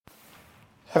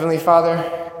Heavenly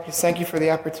Father, we thank you for the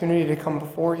opportunity to come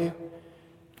before you,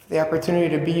 for the opportunity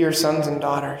to be your sons and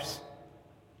daughters,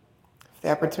 for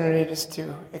the opportunity just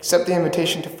to accept the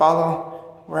invitation to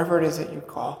follow wherever it is that you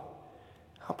call.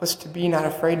 Help us to be not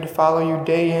afraid to follow you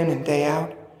day in and day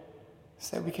out,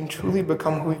 so that we can truly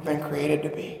become who we've been created to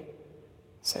be,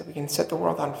 so that we can set the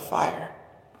world on fire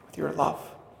with your love.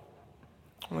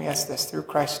 And we ask this through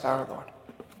Christ our Lord.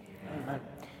 Amen. In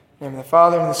the name of the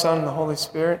Father, and the Son, and the Holy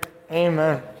Spirit.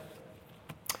 Amen.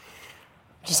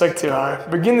 I'd just like to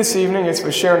begin this evening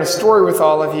with sharing a story with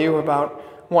all of you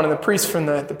about one of the priests from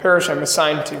the parish I'm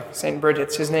assigned to, St.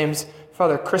 Bridget's. His name's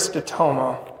Father Chris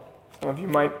DeTomo. Some of you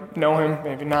might know him,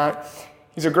 maybe not.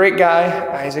 He's a great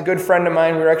guy. He's a good friend of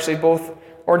mine. We were actually both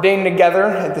ordained together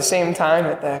at the same time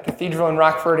at the cathedral in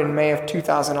Rockford in May of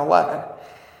 2011.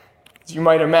 As you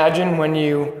might imagine, when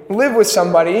you live with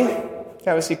somebody, you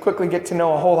obviously quickly get to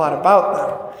know a whole lot about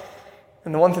them.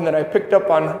 And the one thing that I picked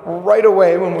up on right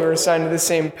away when we were assigned to the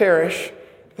same parish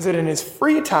is that in his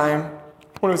free time,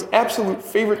 one of his absolute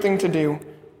favorite thing to do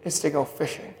is to go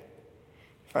fishing.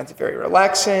 He finds it very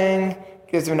relaxing,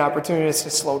 gives him an opportunity to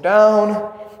slow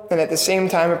down, and at the same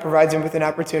time, it provides him with an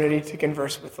opportunity to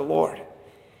converse with the Lord.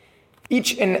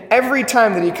 Each and every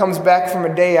time that he comes back from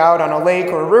a day out on a lake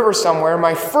or a river somewhere,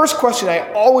 my first question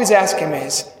I always ask him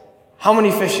is, how many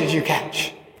fish did you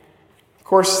catch?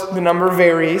 Of course, the number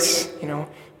varies,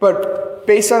 but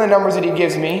based on the numbers that he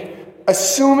gives me,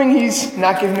 assuming he's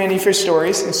not giving me any fish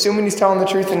stories, assuming he's telling the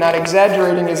truth and not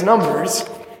exaggerating his numbers,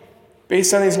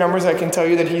 based on these numbers, I can tell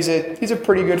you that he's a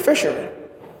pretty good fisherman.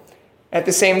 At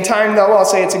the same time, though, I'll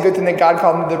say it's a good thing that God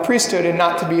called him to the priesthood and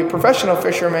not to be a professional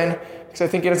fisherman, because I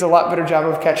think he does a lot better job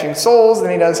of catching souls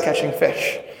than he does catching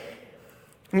fish.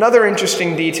 Another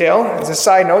interesting detail, as a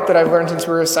side note that I've learned since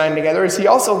we were assigned together, is he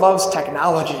also loves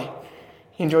technology.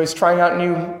 He enjoys trying out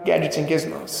new gadgets and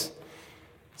gizmos.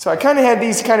 So I kind of had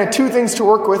these two things to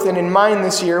work with and in mind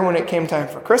this year when it came time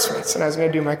for Christmas. And I was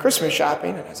going to do my Christmas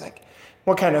shopping. And I was like,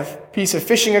 what kind of piece of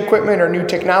fishing equipment or new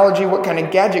technology, what kind of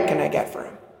gadget can I get for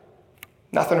him?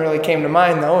 Nothing really came to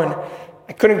mind, though, and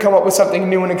I couldn't come up with something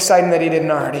new and exciting that he didn't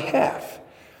already have.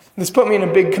 This put me in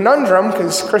a big conundrum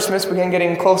because Christmas began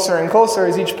getting closer and closer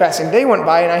as each passing day went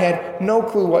by, and I had no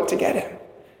clue what to get him.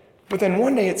 But then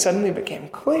one day it suddenly became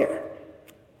clear.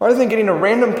 Rather than getting a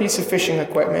random piece of fishing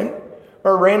equipment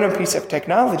or a random piece of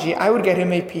technology, I would get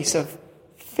him a piece of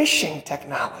fishing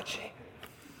technology.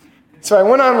 So I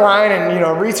went online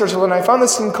and researched a little, and I found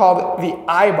this thing called the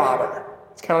iBobber.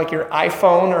 It's kind of like your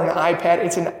iPhone or an iPad.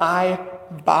 It's an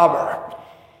iBobber.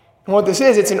 And what this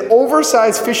is, it's an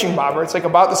oversized fishing bobber. It's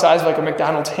about the size of a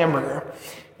McDonald's hamburger.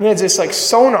 And it has this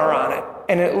sonar on it,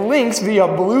 and it links via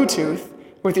Bluetooth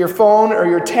with your phone or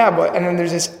your tablet. And then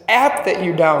there's this app that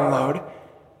you download,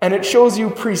 and it shows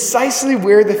you precisely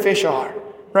where the fish are,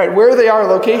 right? Where they are,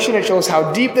 location. It shows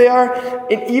how deep they are.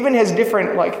 It even has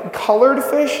different colored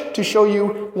fish to show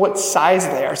you what size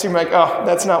they are. So you're like, oh,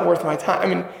 that's not worth my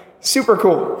time. Super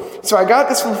cool. So I got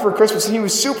this one for Christmas, and he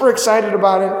was super excited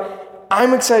about it.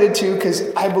 I'm excited too,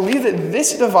 because I believe that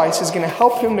this device is going to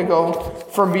help him to go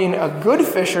from being a good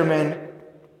fisherman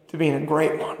to being a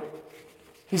great one.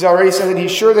 He's already said that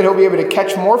he's sure that he'll be able to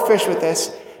catch more fish with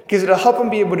this, because it'll help him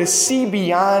be able to see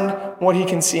beyond what he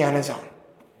can see on his own.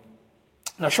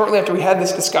 Now, shortly after we had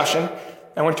this discussion,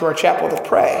 I went to our chapel to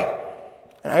pray,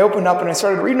 and I opened up and I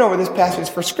started reading over this passage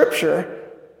for Scripture.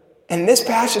 And this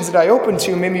passage that I opened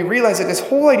to made me realize that this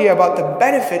whole idea about the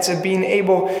benefits of being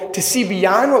able to see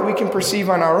beyond what we can perceive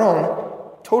on our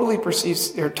own totally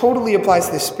applies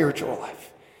to this spiritual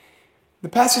life. The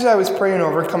passage I was praying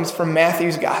over comes from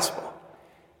Matthew's Gospel,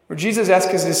 where Jesus asked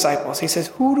his disciples, he says,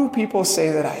 "Who do people say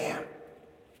that I am?"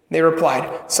 They replied,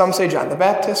 "Some say John the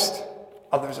Baptist,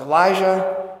 others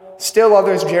Elijah, still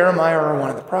others Jeremiah or one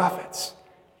of the prophets."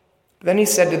 Then he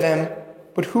said to them,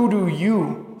 "But who do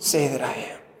you say that I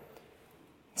am?"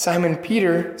 Simon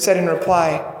Peter said in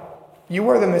reply, "You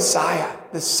are the Messiah,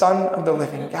 the Son of the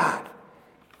living God."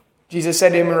 Jesus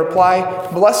said to him in reply,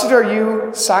 "Blessed are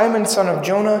you, Simon, son of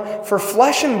Jonah, for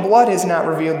flesh and blood has not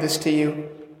revealed this to you,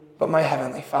 but my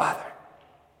heavenly Father."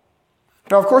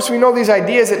 Now, of course, we know these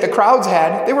ideas that the crowds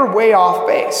had, they were way off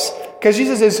base, because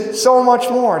Jesus is so much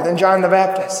more than John the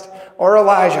Baptist, or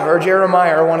Elijah, or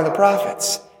Jeremiah, or one of the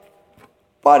prophets.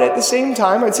 But at the same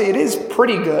time, I'd say it is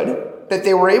pretty good that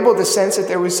they were able to sense that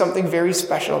there was something very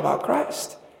special about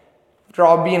Christ. After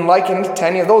all, being likened to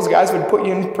any of those guys would put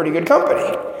you in pretty good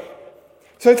company.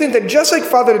 So I think that just like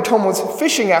Father DeTomo's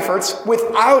fishing efforts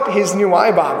without his new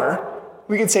iBobber,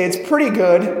 we could say it's pretty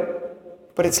good,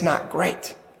 but it's not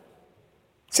great.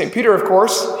 St. Peter, of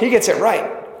course, he gets it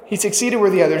right. He succeeded where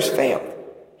the others failed.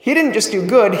 He didn't just do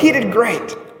good, he did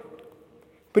great.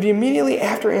 But immediately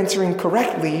after answering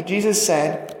correctly, Jesus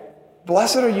said,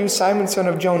 "Blessed are you, Simon, son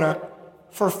of Jonah,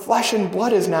 for flesh and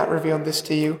blood has not revealed this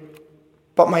to you,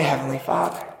 but my heavenly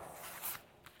Father."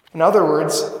 In other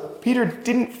words, Peter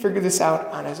didn't figure this out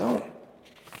on his own.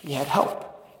 He had help.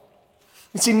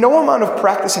 You see, no amount of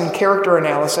practice in character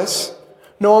analysis,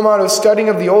 no amount of studying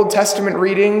of the Old Testament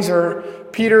readings, or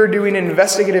Peter doing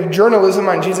investigative journalism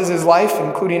on Jesus' life,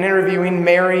 including interviewing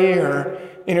Mary or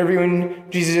interviewing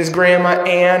Jesus' grandma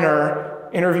Anne or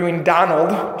interviewing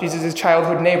Donald, Jesus'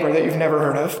 childhood neighbor that you've never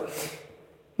heard of.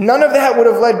 None of that would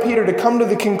have led Peter to come to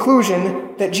the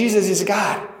conclusion that Jesus is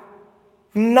God.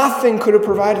 Nothing could have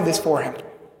provided this for him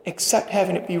except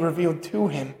having it be revealed to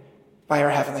him by our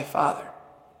Heavenly Father.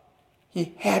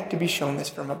 He had to be shown this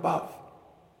from above.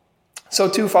 So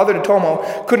too, Father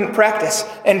Detomo couldn't practice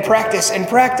and practice and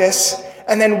practice,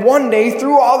 and then one day,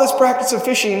 through all this practice of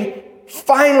fishing,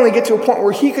 finally get to a point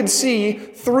where he could see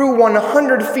through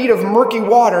 100 feet of murky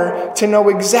water to know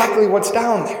exactly what's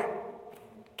down there.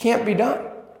 Can't be done.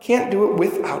 Can't do it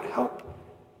without help.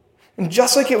 And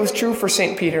just like it was true for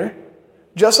St. Peter,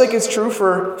 just like it's true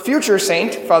for future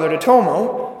saint, Father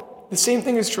Detomo, the same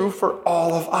thing is true for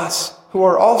all of us who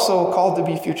are also called to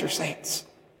be future saints.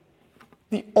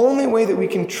 The only way that we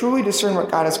can truly discern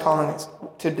what God is calling us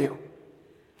to do,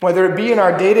 whether it be in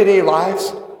our day-to-day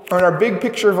lives or in our big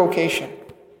picture vocation,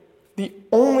 the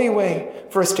only way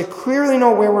for us to clearly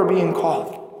know where we're being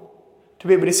called, to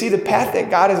be able to see the path that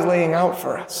God is laying out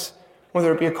for us,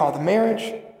 whether it be a call to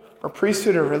marriage or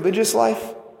priesthood or religious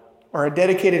life, or a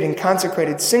dedicated and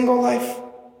consecrated single life,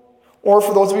 or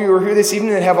for those of you who are here this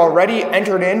evening that have already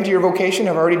entered into your vocation,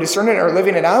 have already discerned it, or are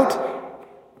living it out,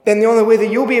 then the only way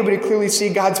that you'll be able to clearly see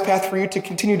God's path for you to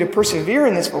continue to persevere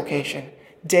in this vocation,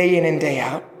 day in and day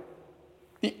out,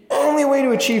 the only way to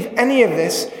achieve any of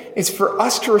this is for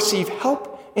us to receive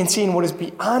help in seeing what is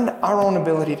beyond our own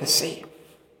ability to see.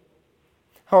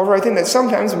 However, I think that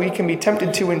sometimes we can be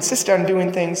tempted to insist on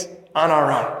doing things on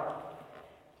our own.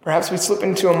 Perhaps we slip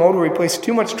into a mode where we place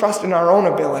too much trust in our own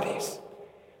abilities.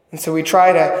 And so we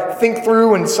try to think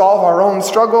through and solve our own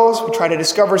struggles. We try to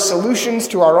discover solutions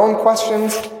to our own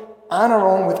questions on our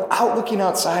own without looking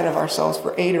outside of ourselves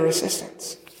for aid or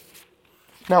assistance.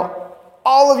 Now,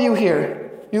 all of you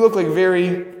here, you look like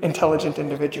very intelligent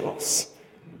individuals.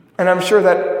 And I'm sure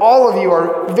that all of you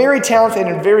are very talented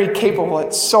and very capable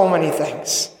at so many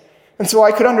things. And so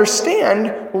I could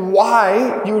understand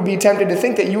why you would be tempted to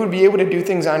think that you would be able to do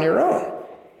things on your own.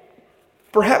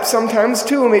 Perhaps sometimes,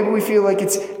 too, maybe we feel like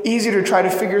it's easier to try to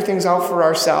figure things out for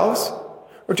ourselves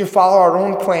or to follow our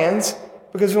own plans,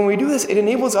 because when we do this, it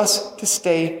enables us to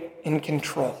stay in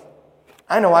control.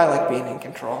 I know I like being in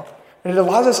control, and it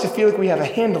allows us to feel like we have a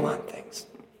handle on things.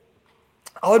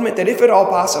 I'll admit that if at all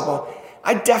possible,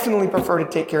 I definitely prefer to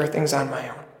take care of things on my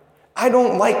own. I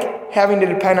don't like having to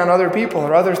depend on other people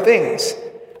or other things,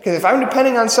 because if I'm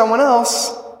depending on someone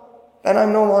else, then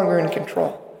I'm no longer in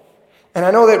control. And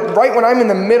I know that right when I'm in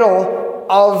the middle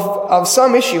of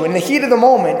some issue, in the heat of the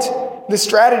moment, the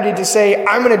strategy to say,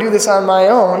 I'm going to do this on my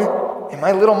own, in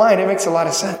my little mind, it makes a lot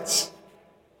of sense.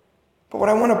 But what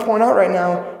I want to point out right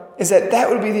now is that that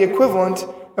would be the equivalent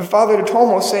of Father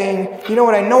Detomo saying, you know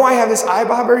what, I know I have this eye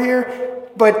bobber here,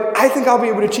 but I think I'll be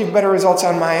able to achieve better results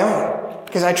on my own,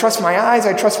 because I trust my eyes,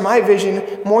 I trust my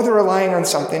vision, more than relying on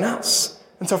something else.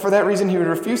 And so for that reason, he would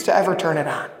refuse to ever turn it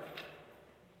on.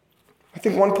 I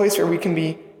think one place where we can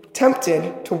be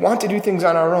tempted to want to do things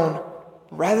on our own,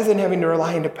 rather than having to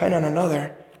rely and depend on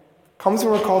another, comes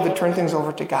when we're called to turn things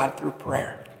over to God through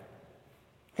prayer.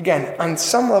 Again, on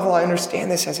some level, I understand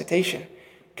this hesitation.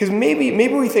 Because maybe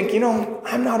we think,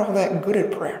 I'm not all that good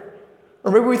at prayer.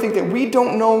 Or maybe we think that we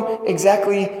don't know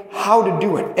exactly how to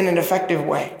do it in an effective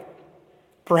way.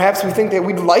 Perhaps we think that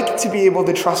we'd like to be able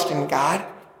to trust in God,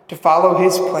 to follow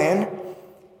his plan.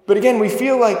 But again, we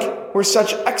feel like we're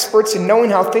such experts in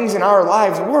knowing how things in our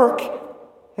lives work,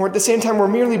 or at the same time, we're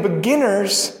merely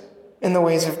beginners in the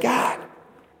ways of God.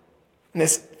 And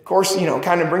this, of course,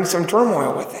 kind of brings some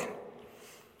turmoil with it.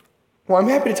 Well, I'm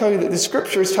happy to tell you that the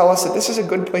scriptures tell us that this is a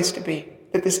good place to be,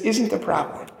 that this isn't the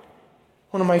problem.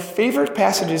 One of my favorite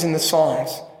passages in the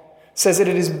Psalms says that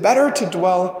it is better to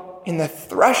dwell in the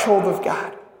threshold of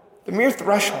God, the mere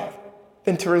threshold,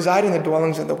 than to reside in the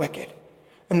dwellings of the wicked.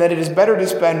 And that it is better to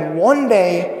spend one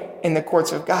day in the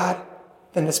courts of God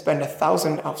than to spend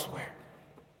 1,000 elsewhere.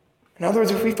 In other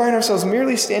words, if we find ourselves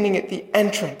merely standing at the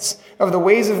entrance of the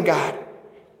ways of God,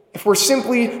 if we're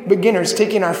simply beginners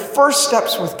taking our first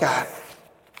steps with God,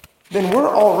 then we're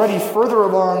already further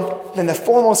along than the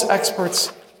foremost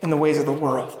experts in the ways of the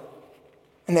world.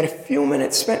 And that a few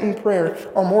minutes spent in prayer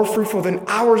are more fruitful than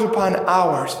hours upon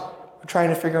hours of trying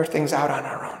to figure things out on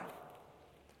our own.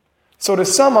 So to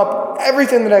sum up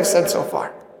everything that I've said so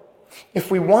far, if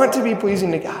we want to be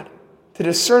pleasing to God, to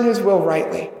discern his will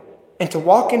rightly, and to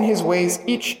walk in his ways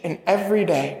each and every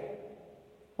day,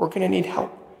 we're going to need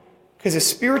help. Because a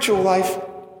spiritual life,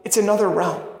 it's another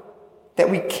realm that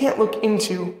we can't look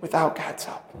into without God's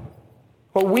help.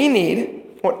 What we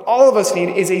need, what all of us need,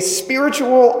 is a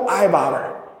spiritual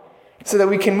eye-bobber so that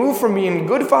we can move from being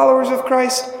good followers of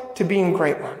Christ to being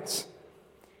great ones.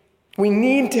 We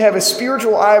need to have a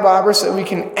spiritual eye-bobber so that we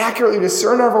can accurately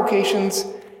discern our vocations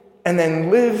and then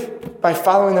live by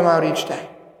following them out each day.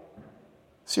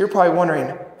 So you're probably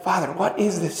wondering, Father, what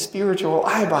is this spiritual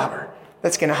eye-bobber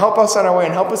that's going to help us on our way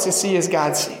and help us to see as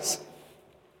God sees?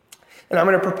 And I'm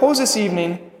going to propose this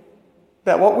evening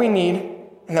that what we need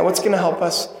and that what's going to help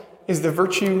us is the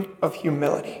virtue of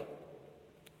humility.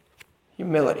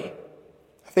 Humility.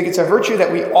 I think it's a virtue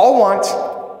that we all want,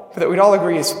 but that we'd all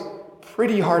agree is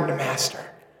pretty hard to master.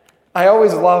 I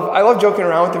love joking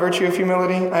around with the virtue of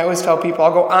humility. I always tell people,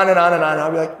 I'll go on and on and on.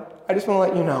 I'll be like, I just want to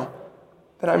let you know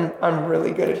that I'm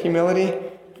really good at humility.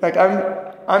 In fact,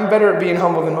 I'm better at being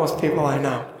humble than most people I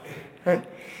know. Right?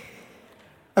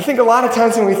 I think a lot of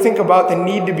times when we think about the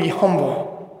need to be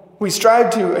humble, we strive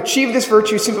to achieve this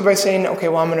virtue simply by saying, okay,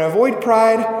 well, I'm going to avoid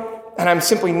pride, and I'm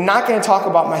simply not going to talk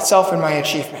about myself and my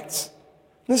achievements.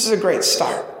 This is a great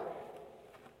start.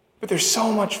 But there's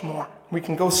so much more. We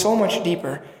can go so much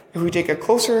deeper if we take a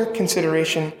closer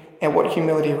consideration at what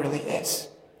humility really is.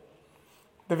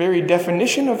 The very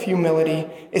definition of humility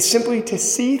is simply to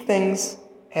see things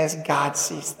as God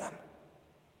sees them,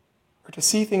 or to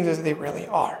see things as they really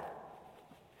are.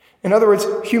 In other words,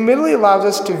 humility allows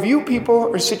us to view people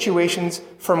or situations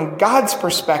from God's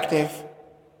perspective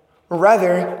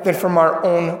rather than from our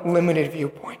own limited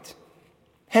viewpoint.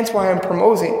 Hence why I'm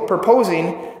proposing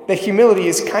that humility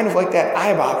is kind of like that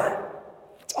eye-bobber.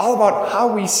 It's all about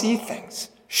how we see things,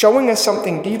 showing us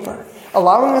something deeper,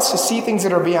 allowing us to see things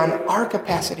that are beyond our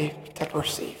capacity to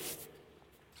perceive.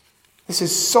 This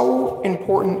is so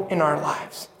important in our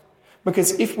lives,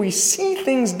 because if we see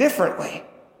things differently,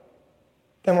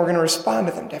 then we're going to respond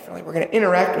to them differently. We're going to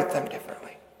interact with them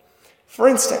differently. For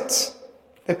instance,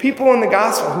 the people in the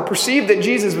gospel who perceived that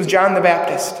Jesus was John the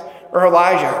Baptist, or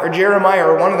Elijah, or Jeremiah,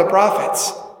 or one of the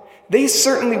prophets, they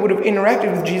certainly would have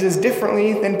interacted with Jesus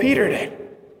differently than Peter did,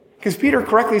 because Peter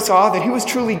correctly saw that he was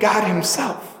truly God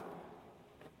himself.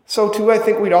 So too, I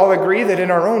think we'd all agree that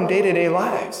in our own day-to-day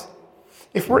lives,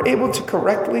 if we're able to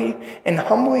correctly and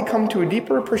humbly come to a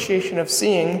deeper appreciation of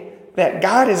seeing that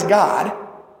God is God,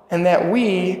 and that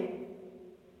we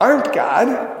aren't God,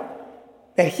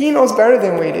 that he knows better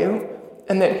than we do,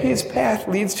 and that his path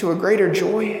leads to a greater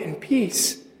joy and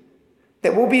peace,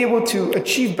 that we'll be able to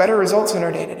achieve better results in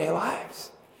our day-to-day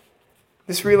lives.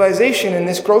 This realization and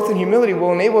this growth in humility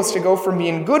will enable us to go from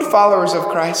being good followers of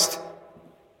Christ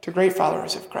to great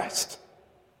followers of Christ,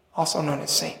 also known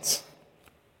as saints.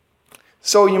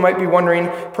 So you might be wondering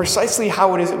precisely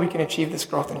how it is that we can achieve this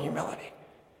growth in humility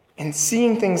and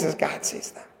seeing things as God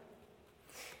sees them.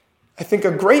 I think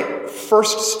a great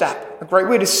first step, a great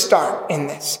way to start in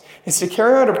this, is to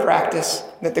carry out a practice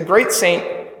that the great saint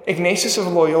Ignatius of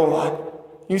Loyola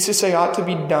used to say ought to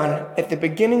be done at the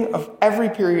beginning of every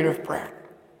period of prayer.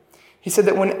 He said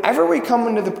that whenever we come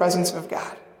into the presence of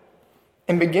God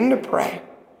and begin to pray,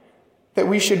 that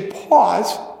we should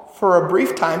pause for a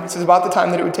brief time. This is about the time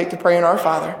that it would take to pray in Our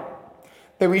Father.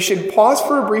 That we should pause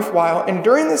for a brief while, and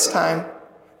during this time,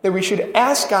 that we should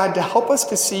ask God to help us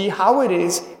to see how it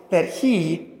is that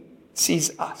he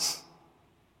sees us.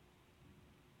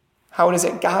 How it is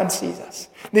that God sees us.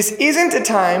 This isn't a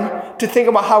time to think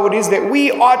about how it is that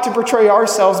we ought to portray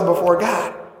ourselves before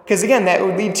God. Because again, that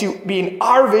would lead to being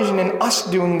our vision and us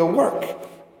doing the work.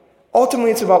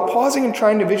 Ultimately, it's about pausing and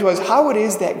trying to visualize how it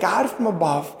is that God from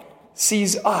above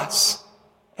sees us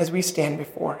as we stand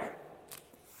before him.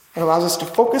 It allows us to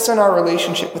focus on our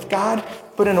relationship with God,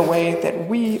 but in a way that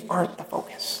we aren't the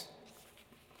focus.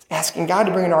 Asking God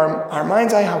to bring in our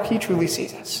mind's eye how he truly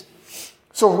sees us.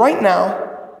 So right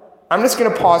now, I'm just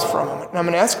going to pause for a moment, and I'm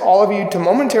going to ask all of you to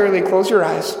momentarily close your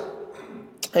eyes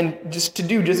and just to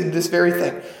do just this very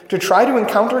thing, to try to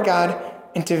encounter God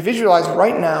and to visualize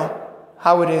right now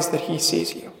how it is that he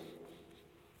sees you.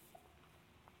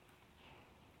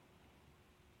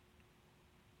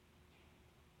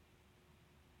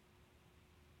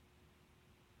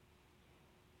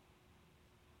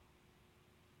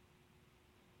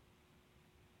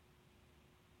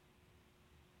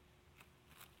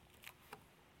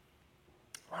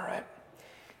 All right.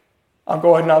 I'll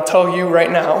go ahead and I'll tell you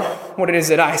right now what it is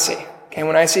that I see. Okay,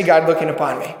 when I see God looking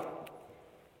upon me,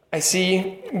 I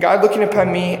see God looking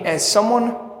upon me as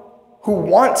someone who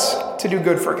wants to do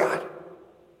good for God,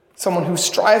 someone who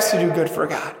strives to do good for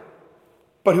God,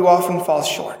 but who often falls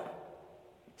short,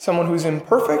 someone who's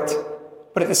imperfect,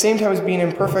 but at the same time as being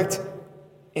imperfect,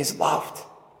 is loved,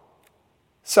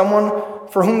 someone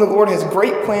for whom the Lord has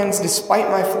great plans despite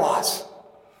my flaws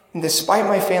and despite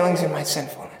my failings and my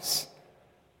sinfulness.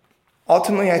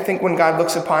 Ultimately, I think when God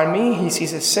looks upon me, he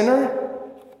sees a sinner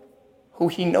who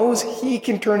he knows he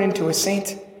can turn into a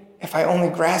saint if I only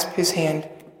grasp his hand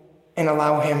and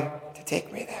allow him to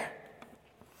take me there.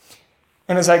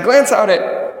 And as I glance out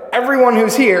at everyone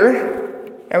who's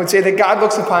here, I would say that God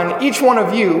looks upon each one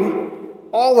of you,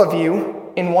 all of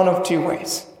you, in one of two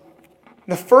ways.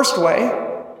 The first way,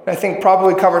 that I think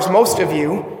probably covers most of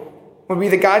you, would be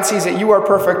that God sees that you are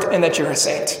perfect and that you're a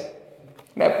saint.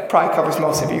 That probably covers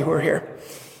most of you who are here.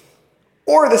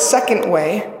 Or the second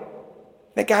way,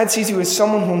 that God sees you as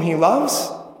someone whom he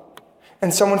loves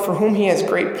and someone for whom he has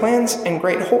great plans and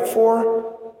great hope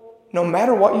for, no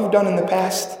matter what you've done in the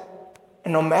past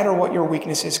and no matter what your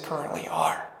weaknesses currently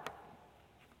are.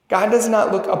 God does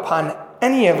not look upon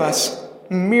any of us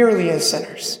merely as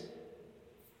sinners.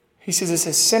 He sees us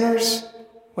as sinners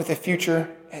with a future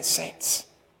as saints.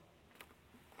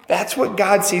 That's what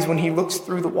God sees when he looks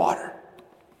through the water,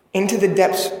 into the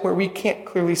depths where we can't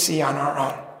clearly see on our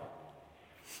own.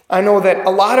 I know that a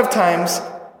lot of times,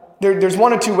 there's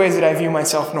one of two ways that I view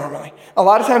myself normally. A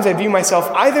lot of times I view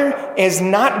myself either as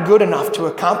not good enough to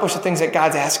accomplish the things that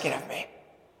God's asking of me.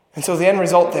 And so the end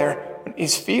result there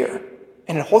is fear.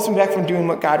 And it holds me back from doing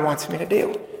what God wants me to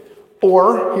do.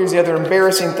 Or, here's the other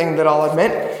embarrassing thing that I'll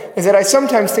admit, is that I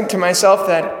sometimes think to myself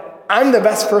that I'm the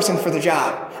best person for the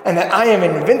job, and that I am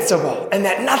invincible, and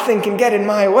that nothing can get in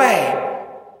my way.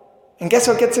 And guess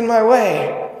what gets in my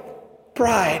way?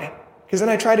 Pride. Because then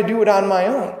I try to do it on my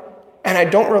own. And I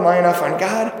don't rely enough on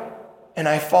God, and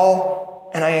I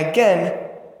fall, and I again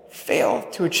fail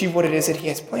to achieve what it is that he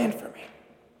has planned for me.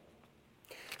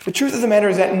 The truth of the matter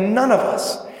is that none of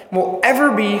us will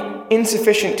ever be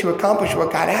insufficient to accomplish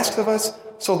what God asks of us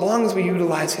so long as we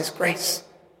utilize his grace.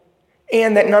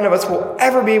 And that none of us will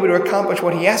ever be able to accomplish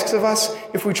what he asks of us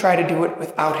if we try to do it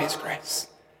without his grace.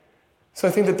 So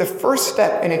I think that the first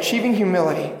step in achieving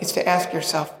humility is to ask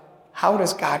yourself, how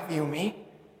does God view me?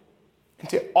 And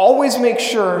to always make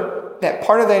sure that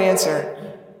part of that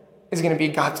answer is going to be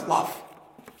God's love.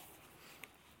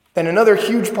 Then another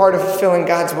huge part of fulfilling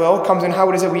God's will comes in how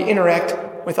it is that we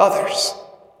interact with others,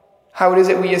 how it is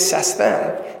that we assess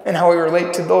them, and how we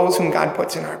relate to those whom God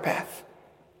puts in our path.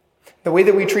 The way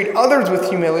that we treat others with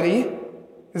humility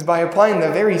is by applying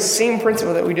the very same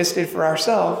principle that we just did for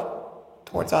ourselves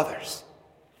towards others.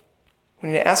 We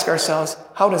need to ask ourselves,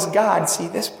 how does God see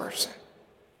this person?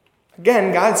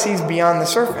 Again, God sees beyond the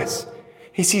surface.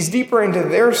 He sees deeper into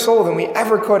their soul than we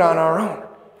ever could on our own.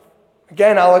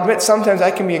 Again, I'll admit sometimes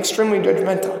I can be extremely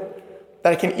judgmental,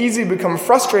 that I can easily become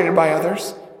frustrated by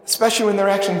others, especially when their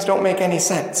actions don't make any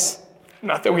sense.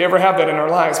 Not that we ever have that in our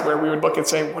lives where we would look and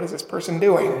say, what is this person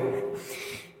doing?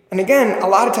 And again, a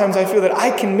lot of times I feel that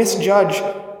I can misjudge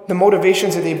the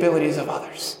motivations or the abilities of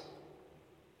others.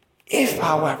 If,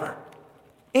 however,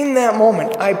 in that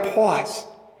moment I pause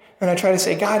and I try to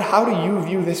say, God, how do you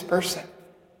view this person?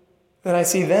 Then I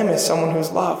see them as someone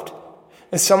who's loved,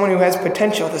 as someone who has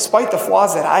potential despite the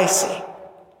flaws that I see,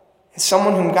 as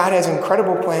someone whom God has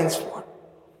incredible plans for.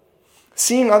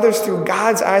 Seeing others through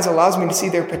God's eyes allows me to see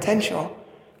their potential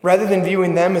rather than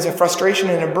viewing them as a frustration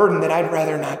and a burden that I'd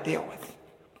rather not deal with.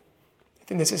 I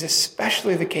think this is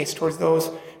especially the case towards those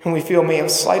whom we feel may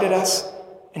have slighted us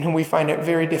and whom we find it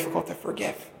very difficult to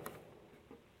forgive.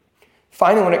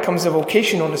 Finally, when it comes to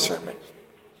vocational discernment,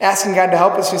 asking God to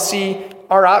help us to see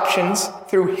our options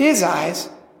through his eyes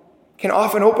can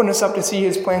often open us up to see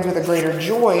his plans with a greater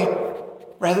joy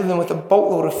rather than with a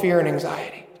boatload of fear and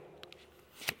anxiety.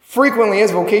 Frequently,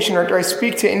 as vocation director, I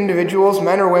speak to individuals,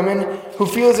 men or women, who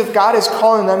feel as if God is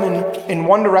calling them in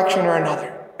one direction or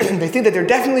another. They think that they're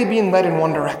definitely being led in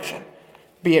one direction,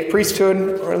 be it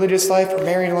priesthood, or religious life, or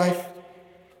married life.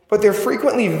 But they're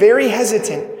frequently very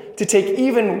hesitant to take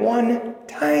even one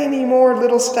tiny more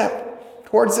little step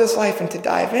towards this life and to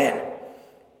dive in,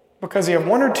 because they have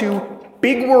one or two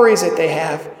big worries that they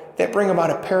have that bring about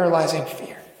a paralyzing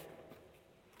fear.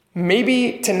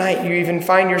 Maybe tonight you even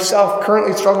find yourself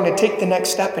currently struggling to take the next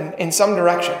step in some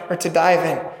direction or to dive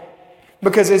in,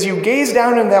 because as you gaze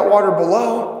down in that water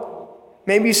below,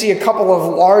 maybe you see a couple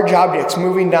of large objects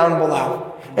moving down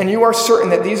below, and you are certain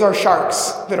that these are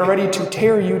sharks that are ready to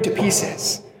tear you to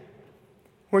pieces.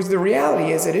 Whereas the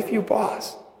reality is that if you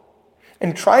pause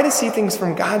and try to see things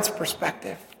from God's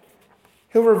perspective,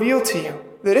 he'll reveal to you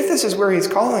that if this is where he's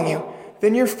calling you,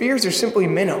 then your fears are simply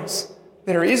minnows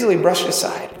that are easily brushed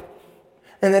aside,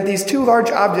 and that these two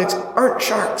large objects aren't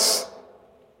sharks,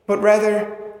 but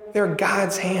rather they're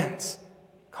God's hands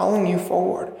calling you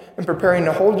forward and preparing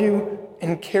to hold you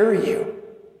and carry you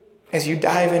as you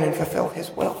dive in and fulfill his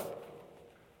will.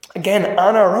 Again,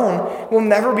 on our own, we'll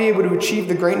never be able to achieve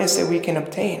the greatness that we can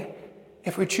obtain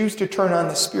if we choose to turn on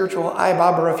the spiritual eye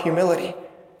bobber of humility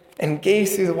and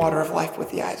gaze through the water of life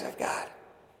with the eyes of God.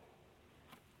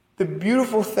 The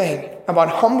beautiful thing about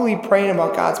humbly praying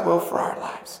about God's will for our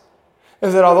lives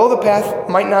is that although the path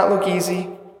might not look easy,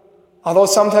 although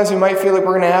sometimes we might feel like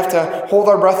we're going to have to hold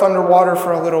our breath underwater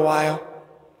for a little while,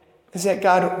 is that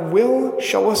God will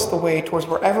show us the way towards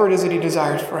wherever it is that he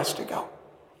desires for us to go.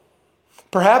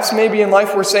 Perhaps maybe in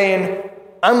life we're saying,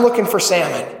 I'm looking for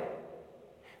salmon.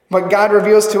 But God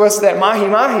reveals to us that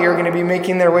mahi-mahi are going to be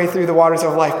making their way through the waters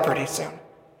of life pretty soon.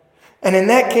 And in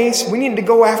that case, we need to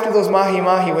go after those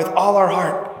mahi-mahi with all our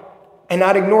heart and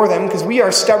not ignore them because we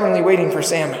are stubbornly waiting for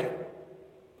salmon.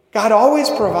 God always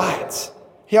provides.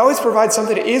 He always provides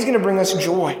something that is going to bring us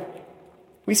joy.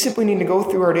 We simply need to go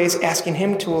through our days asking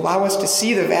him to allow us to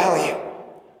see the value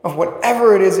of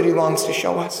whatever it is that he longs to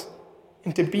show us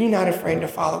and to be not afraid to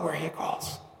follow where he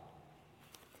calls.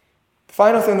 The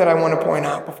final thing that I want to point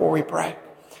out before we pray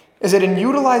is that in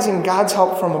utilizing God's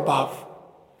help from above,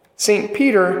 St.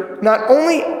 Peter not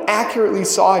only accurately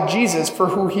saw Jesus for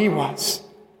who he was,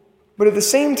 but at the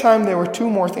same time there were two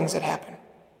more things that happened.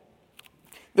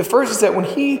 The first is that when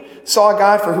he saw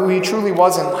God for who he truly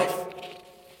was in life,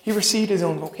 he received his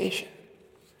own vocation.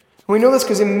 We know this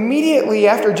because immediately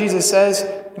after Jesus says,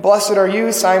 "Blessed are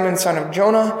you, Simon, son of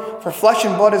Jonah, for flesh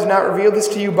and blood has not revealed this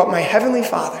to you, but my heavenly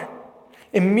Father."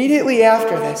 Immediately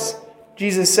after this,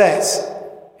 Jesus says,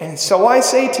 "And so I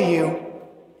say to you,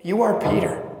 you are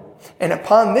Peter, and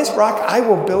upon this rock I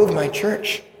will build my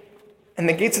church, and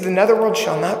the gates of the netherworld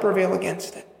shall not prevail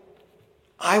against it.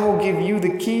 I will give you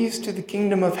the keys to the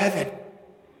kingdom of heaven.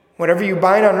 Whatever you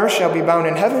bind on earth shall be bound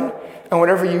in heaven, and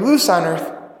whatever you loose on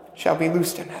earth shall be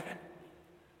loosed in heaven."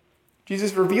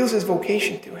 Jesus reveals his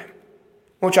vocation to him,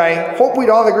 which I hope we'd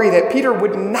all agree that Peter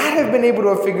would not have been able to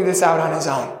have figured this out on his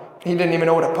own. He didn't even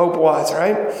know what a pope was,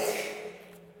 right?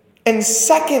 And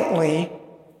secondly,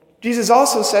 Jesus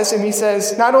also says to him, he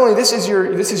says, not only this is your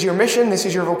mission, this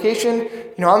is your vocation,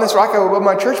 on this rock I will build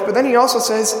my church, but then he also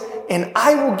says, and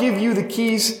I will give you the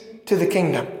keys to the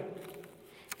kingdom.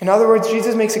 In other words,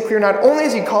 Jesus makes it clear not only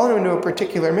is he calling him into a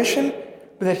particular mission,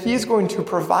 but that he is going to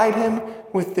provide him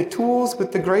with the tools,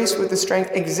 with the grace, with the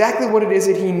strength, exactly what it is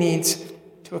that he needs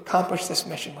to accomplish this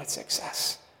mission with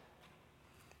success.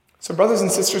 So brothers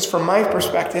and sisters, from my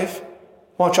perspective,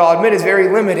 which I'll admit is very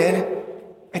limited,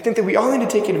 I think that we all need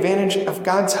to take advantage of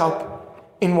God's help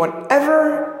in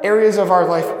whatever areas of our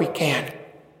life we can.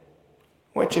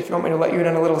 Which, if you want me to let you in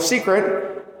on a little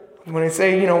secret, when I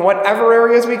say, whatever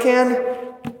areas we can,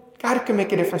 God can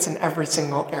make a difference in every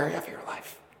single area of your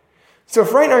life. So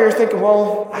if right now you're thinking,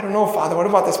 well, I don't know, Father, what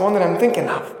about this one that I'm thinking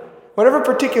of? Whatever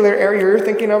particular area you're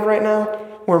thinking of right now,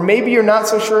 where maybe you're not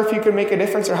so sure if you could make a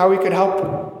difference or how we could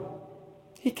help,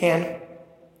 he can.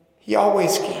 He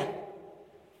always can.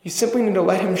 You simply need to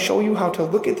let him show you how to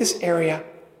look at this area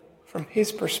from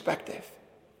his perspective,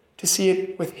 to see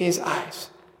it with his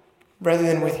eyes, rather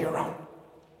than with your own.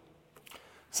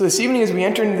 So this evening, as we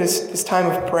enter into this time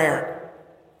of prayer,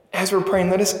 as we're praying,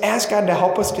 let us ask God to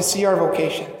help us to see our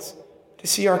vocations, to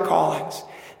see our callings,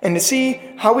 and to see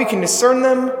how we can discern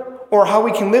them or how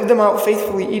we can live them out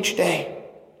faithfully each day.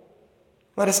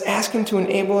 Let us ask him to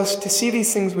enable us to see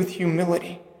these things with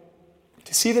humility,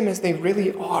 to see them as they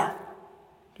really are,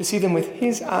 to see them with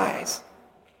his eyes,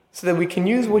 so that we can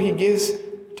use what he gives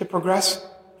to progress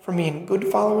from being good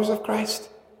followers of Christ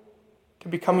to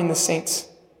becoming the saints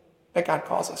that God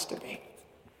calls us to be.